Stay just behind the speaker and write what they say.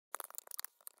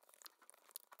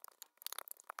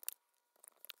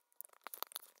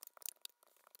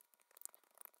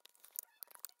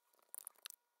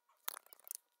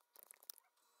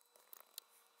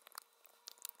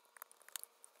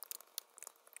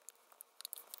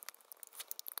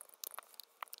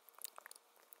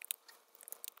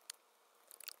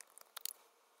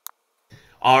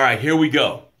All right, here we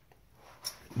go.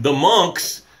 The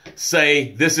monks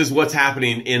say this is what's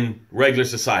happening in regular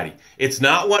society. It's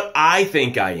not what I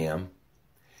think I am.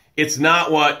 It's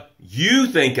not what you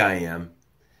think I am.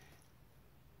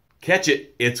 Catch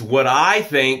it. It's what I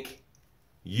think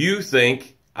you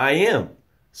think I am.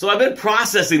 So I've been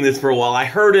processing this for a while. I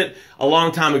heard it a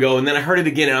long time ago, and then I heard it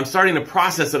again, and I'm starting to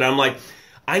process it. I'm like,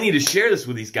 I need to share this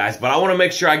with these guys, but I want to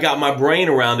make sure I got my brain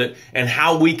around it and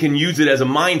how we can use it as a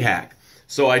mind hack.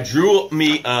 So I drew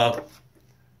me, can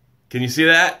you see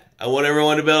that? I want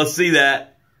everyone to be able to see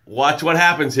that. Watch what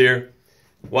happens here.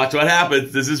 Watch what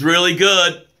happens. This is really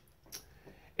good.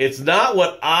 It's not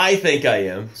what I think I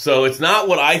am. So it's not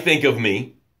what I think of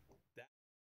me.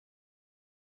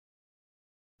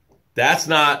 That's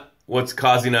not what's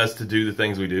causing us to do the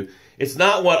things we do. It's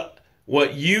not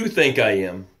what you think I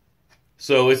am.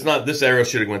 So it's not, this arrow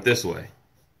should have went this way.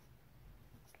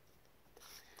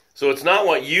 So it's not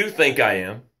what you think I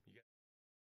am.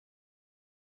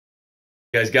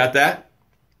 You guys got that?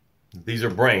 These are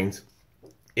brains.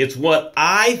 It's what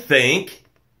I think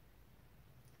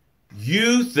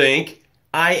you think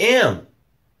I am.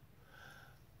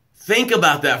 Think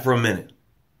about that for a minute.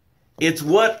 It's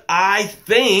what I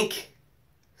think,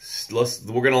 we're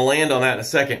going to land on that in a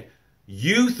second,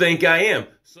 you think I am.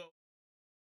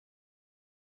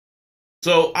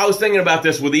 So I was thinking about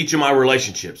this with each of my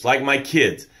relationships, like my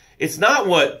kids. It's not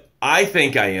what I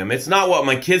think I am. It's not what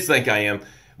my kids think I am.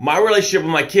 My relationship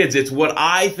with my kids, it's what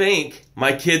I think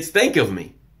my kids think of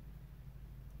me.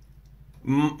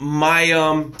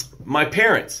 My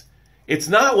parents, it's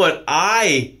not what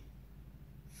I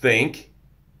think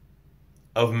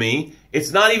of me.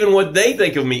 It's not even what they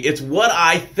think of me. It's what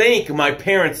I think my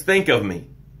parents think of me.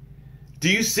 Do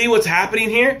you see what's happening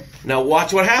here? Now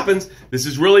watch what happens. This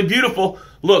is really beautiful.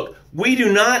 Look, we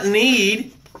do not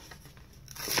need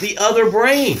the other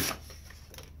brain.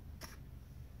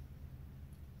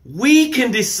 We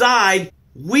can decide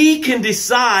what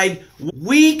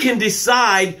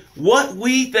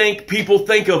we think people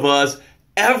think of us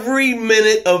every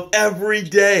minute of every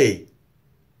day.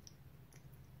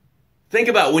 Think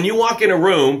about when you walk in a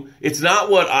room, it's not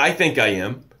what I think I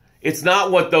am. It's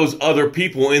not what those other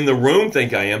people in the room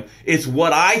think I am. It's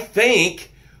what I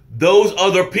think those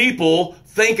other people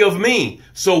think of me.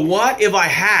 So what if I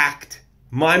hacked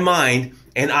my mind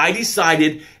and I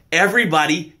decided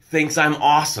everybody thinks I'm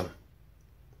awesome?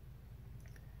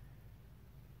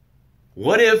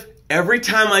 What if every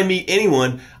time I meet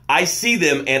anyone, I see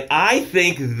them and I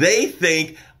think they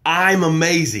think I'm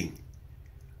amazing?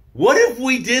 What if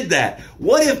we did that?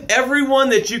 What if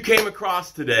everyone that you came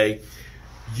across today,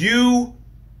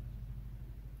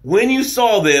 when you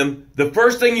saw them, the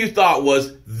first thing you thought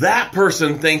was, that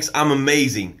person thinks I'm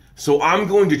amazing, so I'm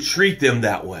going to treat them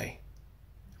that way.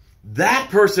 That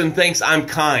person thinks I'm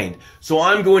kind, so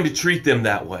I'm going to treat them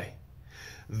that way.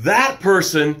 That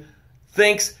person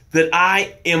thinks that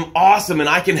I am awesome and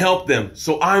I can help them,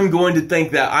 so I'm going to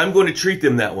think that. I'm going to treat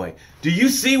them that way. Do you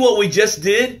see what we just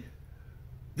did?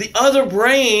 The other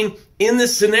brain in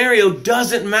this scenario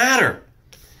doesn't matter.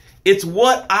 It's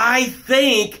what I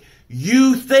think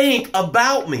you think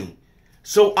about me.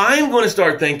 So I'm going to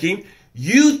start thinking,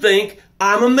 you think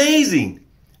I'm amazing.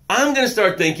 I'm going to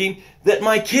start thinking that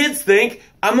my kids think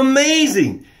I'm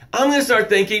amazing. I'm going to start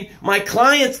thinking my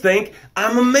clients think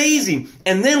I'm amazing.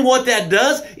 And then what that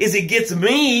does is it gets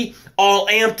me all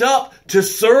amped up to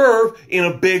serve in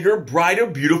a bigger, brighter,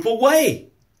 beautiful way.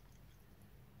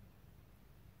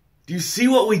 Do you see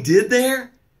what we did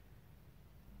there?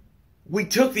 We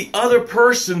took the other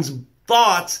person's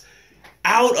thoughts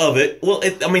out of it. Well,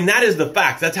 that is the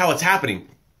fact. That's how it's happening.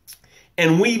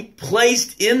 And we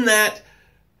placed in that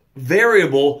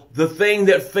variable the thing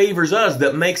that favors us,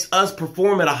 that makes us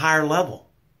perform at a higher level.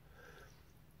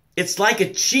 It's like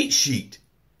a cheat sheet.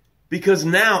 Because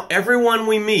now everyone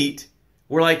we meet,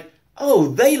 we're like, oh,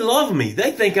 they love me.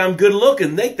 They think I'm good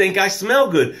looking. They think I smell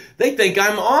good. They think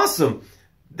I'm awesome.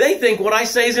 They think what I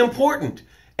say is important.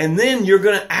 And then you're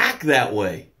going to act that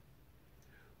way.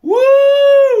 Woo!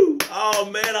 Oh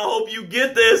man, I hope you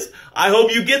get this. I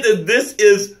hope you get this.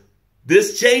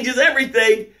 This changes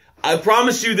everything. I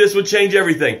promise you this will change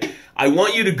everything. I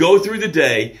want you to go through the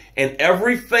day, and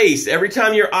every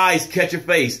time your eyes catch a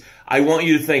face, I want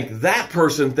you to think, that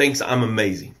person thinks I'm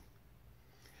amazing.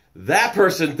 That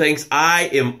person thinks I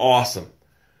am awesome.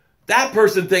 That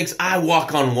person thinks I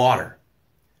walk on water.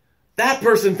 That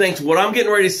person thinks what I'm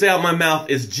getting ready to say out my mouth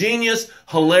is genius,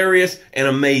 hilarious, and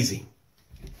amazing.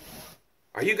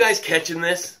 Are you guys catching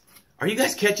this? Are you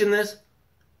guys catching this?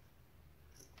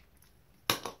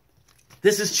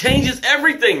 This changes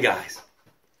everything, guys.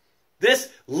 This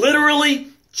literally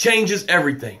changes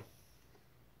everything.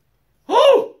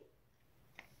 Oh!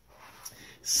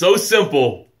 So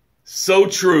simple, so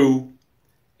true,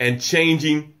 and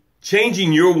changing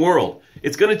your world.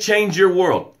 It's going to change your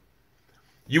world.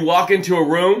 You walk into a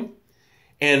room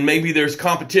and maybe there's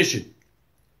competition.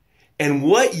 And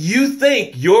what you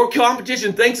think your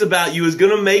competition thinks about you is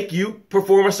going to make you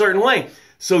perform a certain way.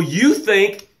 So you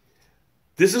think,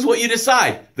 this is what you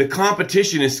decide. The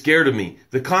competition is scared of me.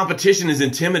 The competition is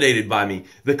intimidated by me.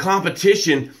 The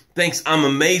competition thinks I'm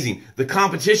amazing. The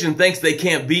competition thinks they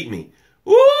can't beat me.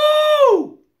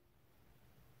 Woo!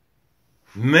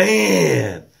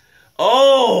 Man.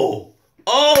 Oh.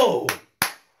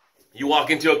 You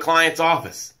walk into a client's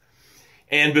office.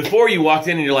 And before you walked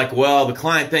in and you're like, well, the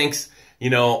client thinks,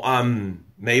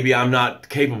 maybe I'm not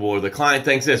capable, or the client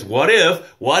thinks this. What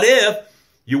if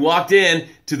you walked in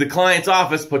to the client's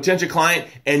office, potential client,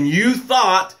 and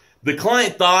the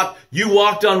client thought you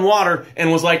walked on water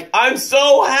and was like, I'm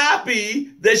so happy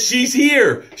that she's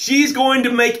here. She's going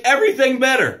to make everything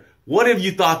better. What if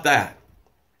you thought that?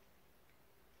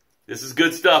 This is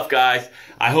good stuff, guys.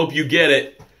 I hope you get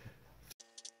it.